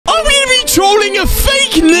trolling a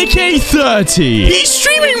fake Nick A30. He's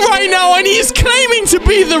streaming right now and he is claiming to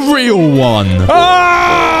be the real one.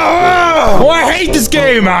 Oh, I hate this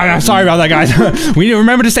game. I'm sorry about that, guys. We need to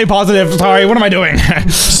remember to stay positive. Sorry, what am I doing?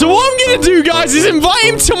 So what I'm gonna do, guys, is invite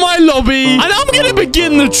him to my lobby and I'm gonna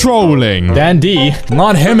begin the trolling. Dan D,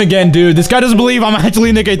 not him again, dude. This guy doesn't believe I'm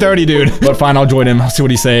actually Nick A30, dude. But fine, I'll join him. I'll see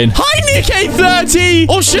what he's saying. Hi, Nick A30!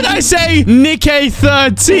 Or should I say Nick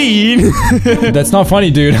A13? That's not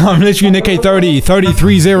funny, dude. I'm literally Nick A30,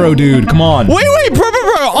 33-0, dude. Come on. Wait, bro.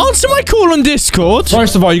 Answer my call on Discord.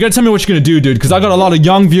 First of all, you gotta tell me what you're gonna do, dude, because I got a lot of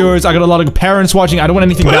young viewers. I got a lot of parents watching. I don't want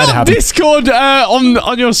anything bad to happen. Discord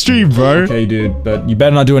on your stream, bro. Okay, dude, but you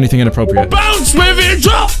better not do anything inappropriate. Bounce with it,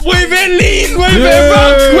 drop with it, lean with it,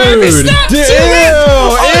 rock with it, snap to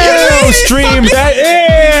it. Ew, stream that.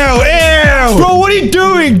 Ew. Bro, what are you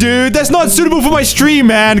doing, dude? That's not suitable for my stream,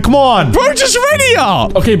 man. Come on. Bro, just ready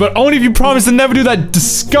up. Okay, but only if you promise to never do that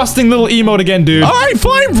disgusting little emote again, dude. All right,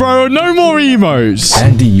 fine, bro. No more emotes.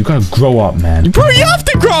 Andy, you gotta grow up, man. Bro, you have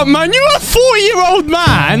to grow up, man. You're a 40-year-old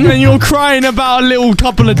man, and you're crying about a little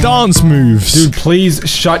couple of dance moves. Dude, please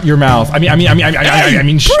shut your mouth. I mean, bro,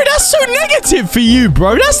 that's so negative for you,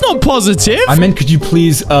 bro. That's not positive. I meant, could you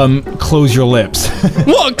please, close your lips?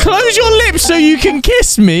 What? Close your lips so you can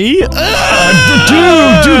kiss me?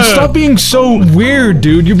 Dude, stop being so weird,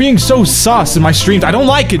 dude. You're being so sus in my streams. I don't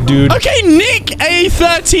like it, dude. Okay, Nick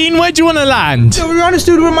A13, where do you want to land? To be honest,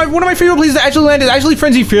 dude, one of my favorite places to actually land is actually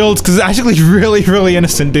Frenzy Fields, because it's actually really, really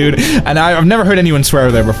innocent, dude. And I've never heard anyone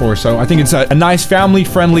swear there before, so I think it's a nice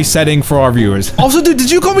family-friendly setting for our viewers. Also, dude, did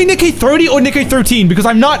you call me Nick A30 or Nick A13? Because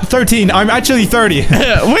I'm not 13, I'm actually 30.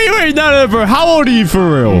 wait, no, bro. How old are you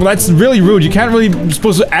for real? Well, that's really rude. You can't really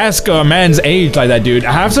supposed to ask a man's age like that, dude.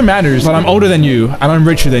 I have some manners, but I'm older than you, and I'm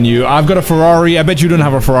richer than you. I've got a Ferrari. I bet you don't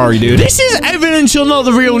have a Ferrari, dude. This is evidence you're not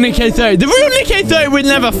the real Nick A30. The real Nick A30 would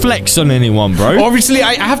never flex on anyone, bro. Obviously,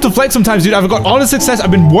 I have to flex sometimes, dude. I've got all the success.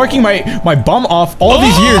 I've been working my bum off all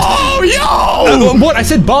these years. Oh, yo! What? I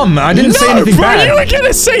said bum. I didn't say anything bad. You were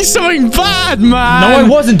gonna say something bad, man. No, I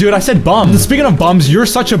wasn't, dude. I said bum. Speaking of bums, you're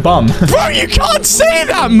such a bum. Bro, you can't say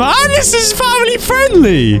that, man. This is family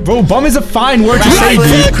friendly. Bro, bum is a fine word to say, dude.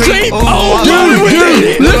 Dude,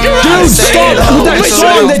 stop with that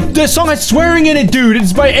song. That song has swearing in it, dude.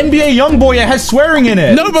 It's by NBA Youngboy. It has swearing in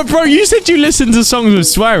it. No, but bro, you said you listen to songs with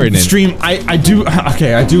swearing in it. Stream, I do.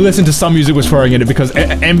 Okay, I do listen to some music with swearing in it because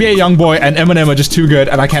NBA Youngboy and Eminem are just too good,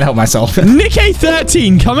 and I can't help myself. Nick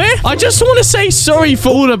A13, come here. I just want to say sorry for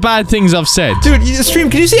all the bad things I've said. Dude, stream,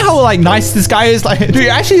 can you see how like nice this guy is? Like, dude,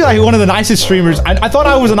 you're actually like one of the nicest streamers. I thought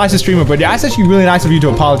I was the nicest streamer, but yeah, it's actually really nice of you to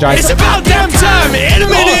apologize. It's about damn time. In a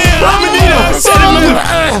minute.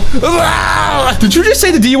 Did you just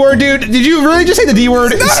say the D word, dude? Did you really just say the D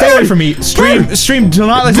word? No. Stay away from me. Stream, do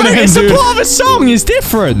not listen to him, it's dude. It's a part of a song. It's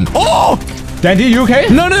different. Oh! Dandy, you okay?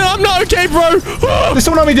 No, I'm not okay, bro. There's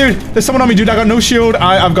someone on me, dude. There's someone on me, dude. I got no shield.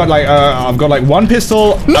 I've got like one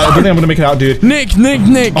pistol. No. I don't think I'm gonna make it out, dude. Nick.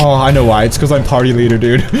 Oh, I know why. It's because I'm party leader,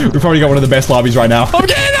 dude. We probably got one of the best lobbies right now. I'm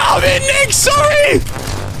getting out of it, Nick. Sorry.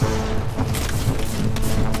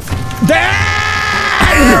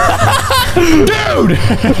 Dude!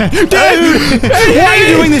 Why are you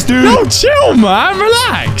doing this, dude? No, chill, man.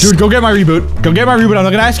 Relax. Dude, go get my reboot. Go get my reboot. I'm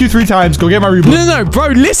not gonna ask you 3 times. Go get my reboot. No, bro.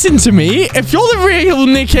 Listen to me. If you're the real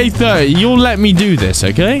Nick A30, you'll let me do this,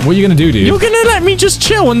 okay? What are you gonna do, dude? You're gonna let me just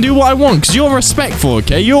chill and do what I want, because you're respectful,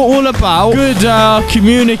 okay? You're all about good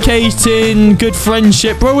communicating, good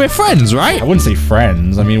friendship. Bro, we're friends, right? I wouldn't say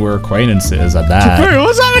friends. I mean, we're acquaintances at that. Bro,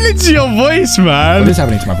 what's happening to your voice, man? What is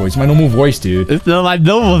happening to my voice? My normal voice, dude. It's not my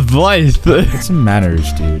normal voice. Get some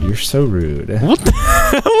manners, dude. You're so rude. What the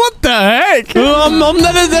heck?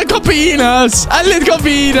 The copinas.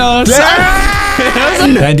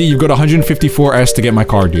 Andy, you've got 154S to get my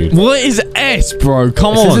card, dude. What is S, bro?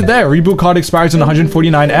 Come on. Is it there? Reboot card expires on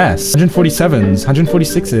 149S, 147s,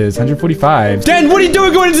 146s, 145s. Dan, what are you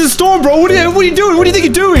doing going into the storm, bro? What are you doing? What do you think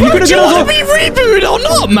you're doing? Bro, do you want to be rebooted or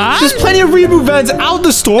not, man? There's plenty of reboot vans out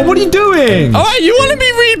the storm. What are you doing? All right, you want to be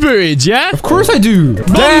rebooted, yeah? Of course I do.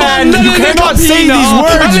 Dan, you cannot say these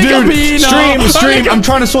words, dude. Stream. I'm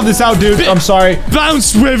trying to sort this out, dude. I'm sorry.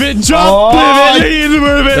 Bounce with it, drop with it, lean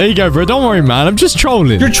with it. There you go, bro. Don't worry, man. I'm just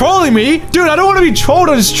trolling. You're trolling me? Dude, I don't want to be trolled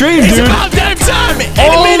on stream, dude. It's about damn time.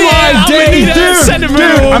 Oh my days, dude.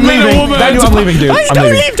 I'm leaving. Daniel, I'm leaving, dude.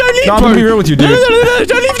 Don't leave. No, I'm gonna be real with you, dude.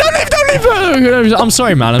 Don't leave. I'm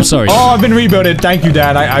sorry, man. I'm sorry. Oh, I've been rebooted. Thank you,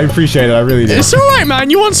 Dan. I appreciate it. I really do. It's all right, man.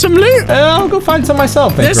 You want some loot? I'll go find some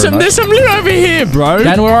myself. There's some loot over here, bro.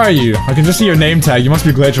 Dan, where are you? I can just see your name tag. You must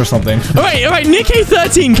be glitched or something. All right, Nick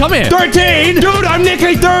A13, come here. 13? Dude, I'm Nick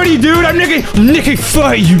A30, dude. I'm Nick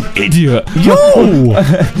A30, you idiot. Yo!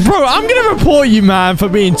 Bro, I'm gonna report you, man, for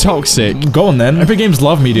being toxic. Go on, then. Epic Games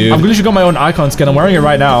love me, dude. I've literally got my own icon skin. I'm wearing it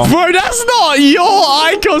right now. Bro, that's not your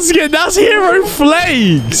icon skin. That's Hero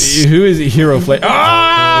Flakes. Who is Hero Flakes?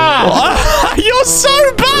 Ah! You're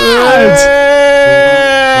so bad!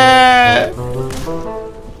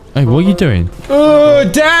 Hey, what are you doing? Oh,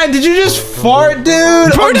 Dan, did you just fart,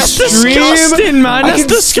 dude? Bro, that's disgusting, man. That's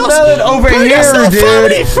disgusting. I can smell it over here, that's not dude.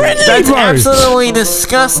 family friendly, That's bro. absolutely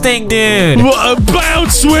disgusting, dude.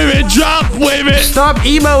 Bounce with it, drop with it. Stop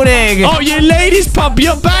emoting. Oh, you ladies, pump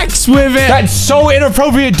your backs with it. That's so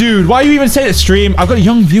inappropriate, dude. Why you even say that, stream? I've got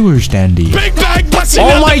young viewers, Dandy. Big bag busting Oh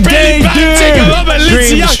out my the belly day, bag, take him up and let's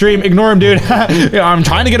see Stream, ignore him, dude. Yeah, I'm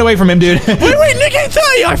trying to get away from him, dude. Wait, Nick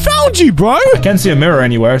A30, I found you, bro. I can't see a mirror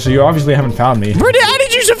anywhere, so you obviously haven't found me. Bro, they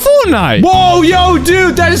added you to Fortnite. Whoa, yo,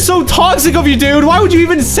 dude, that is so toxic of you, dude. Why would you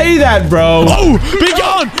even say that, bro? Oh, be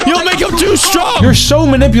gone. You'll make him too strong. You're so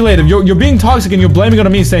manipulative. You're being toxic and you're blaming it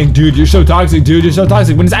on me saying, dude, you're so toxic, dude, you're so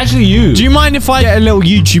toxic, when it's actually you. Do you mind if I get a little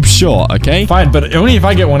YouTube short, okay? Fine, but only if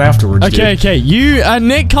I get one afterwards, Okay, dude. okay. You,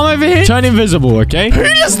 Nick, come over here. Turn invisible, okay? Who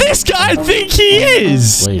does this guy think he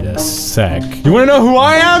is? Wait a sec. You want to know who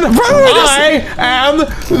I am? Bro, I am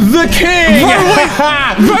the king.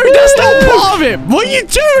 Bro, that's not part of it. What are you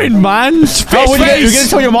doing, man? Oh, what, you're gonna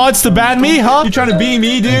tell your mods to ban me, huh? You trying to be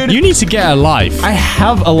me, dude? You need to get a life. I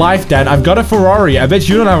have a life, Dan. I've got a Ferrari. I bet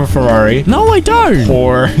you don't have a Ferrari. No, I don't.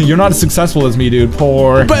 Poor. You're not as successful as me, dude.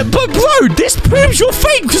 Poor. But bro, this proves you're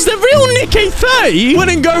fake because the real Nick A30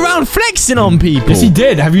 wouldn't go around flexing on people. Yes, he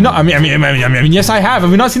did. Have you not? I mean, yes, I have.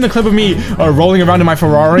 Have you not seen the clip of me rolling around in my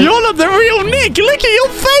Ferrari? You're not the real Nick. Look at your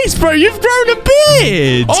face, bro. You've grown a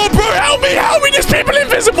beard. Oh, bro, help me. There's people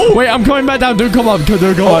invisible. Wait, I'm coming back down. Don't come up.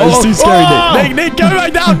 Don't come up. It's too scary, Nick. Go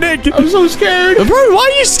back down, Nick. I'm so scared. Bro, why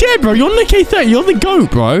are you scared, bro? You're Nick A30. You're the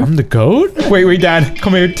goat, bro. I'm the goat? Wait, Dad.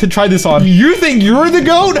 Come here to try this on. You think you're the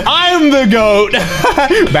goat? I'm the goat.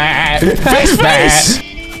 Bad. Face.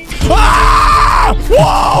 Ah!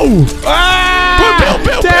 Whoa! Ah!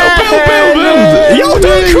 Bill. Yo,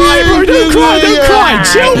 don't cry, bro. Don't cry.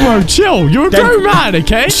 Chill, bro. Chill. You're a grown man,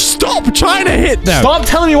 okay? Stop trying to hit them. Stop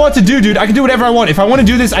telling me what to do, dude. I can do whatever I want. If I want to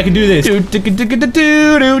do this, I can do this. Bro,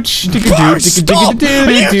 stop.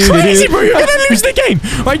 Are you crazy, bro? You're gonna lose the game.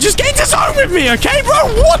 Right, just get into zone with me, okay, bro?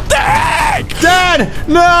 What the heck? Dad,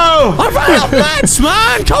 no! I ran out of mats,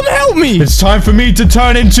 man. Come help me. It's time for me to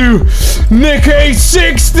turn into Nick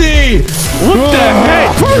A60. What the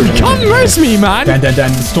heck? Bro, come res me, man. Dan,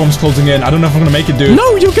 the storm's closing in. I don't know if I'm gonna make it, dude.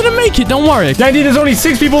 No, you're gonna make it. Don't worry. Dandy, there's only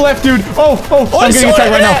 6 people left, dude. Oh, I'm getting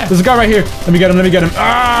attacked right now. There's a guy right here. Let me get him.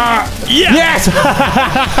 Ah! Yeah. Yes!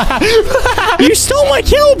 You stole my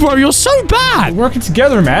kill, bro. You're so bad. We're working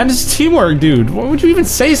together, man. This is teamwork, dude. Why would you even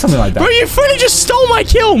say something like that? Bro, you fully just stole my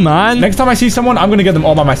kill, man. Next time I see someone, I'm gonna get them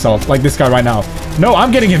all by myself. Like this guy right now. No,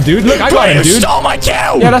 I'm getting him, dude. Look, I got him, you dude. stole my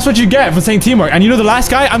kill. Yeah, that's what you get for saying teamwork. And you know the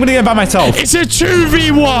last guy? I'm gonna get him by myself. It's a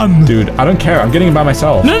 2v1. Dude, I don't care. I'm getting him by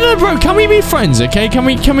myself. No, bro. Can we be friends, okay? Can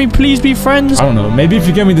we please be friends? I don't know. Maybe if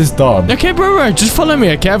you give me this dub. Okay, bro. Just follow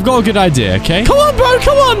me, okay? I've got a good idea, okay? Come on, bro.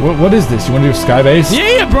 Come on. What is this? You want to do a skybase?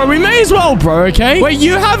 Yeah, bro. We may as well, bro, okay? Wait,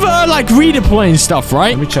 you have, like, redeploying stuff,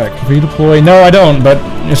 right? Let me check. Redeploy. No, I don't, but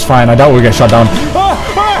it's fine. I doubt we'll get shot down.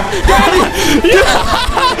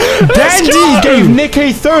 Dandy gave Nick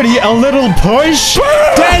A30 a little push.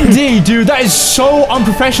 Dandy, dude, that is so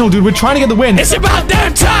unprofessional, dude. We're trying to get the win. It's about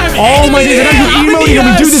damn time. Oh my days, and I'm emoting and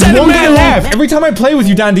we do this one guy left. Every time I play with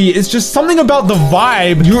you, Dandy, it's just something about the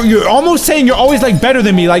vibe. You're almost saying you're always like better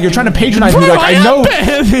than me. Like you're trying to patronize me. Like I know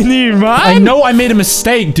better than you, man. I know I made a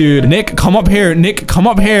mistake, dude. Nick, come up here. Nick, come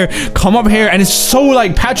up here. Come up here. And it's so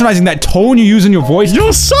like patronizing, that tone you use in your voice.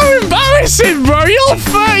 You're so embarrassing, bro. You're a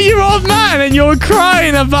 30-year-old man and you're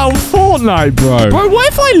crying about Fortnite, bro. Bro,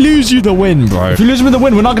 what if I lose you the win, bro? If you lose me the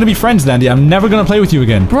win, we're not gonna be friends, Dandy. I'm never gonna play with you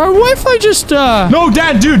again. Bro, what if I just, No,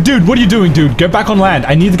 Dan, dude, what are you doing, dude? Get back on land.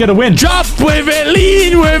 I need to get a win. Drop with it,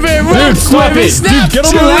 lean with it, rock Dude, stop with it. Snap Dude, get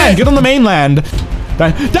on the land. Get on the mainland.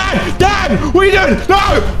 Dan, what are you doing?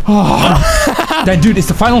 No! Oh. Dan, dude, it's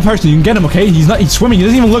the final person. You can get him, okay? He's swimming. He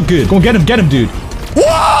doesn't even look good. Go get him, dude.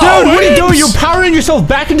 Whoa! Dude, what are you doing? You're powering yourself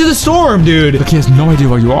back into the storm, dude. Look, he has no idea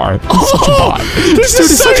where you are. This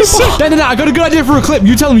is so sick. Dan, I got a good idea for a clip.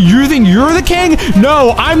 You tell him you think you're the king?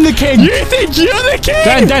 No, I'm the king. You think you're the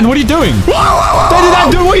king? Dan, what are you doing?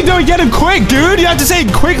 Dan, dude, what are you doing? Get him quick, dude. You have to say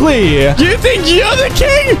it quickly. You think you're the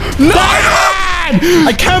king? No! Dan!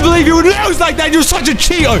 I can't believe you would lose like that. You're such a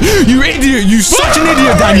cheater. You idiot. You're such an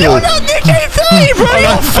idiot, Daniel. You're not the king, bro.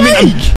 You're fake.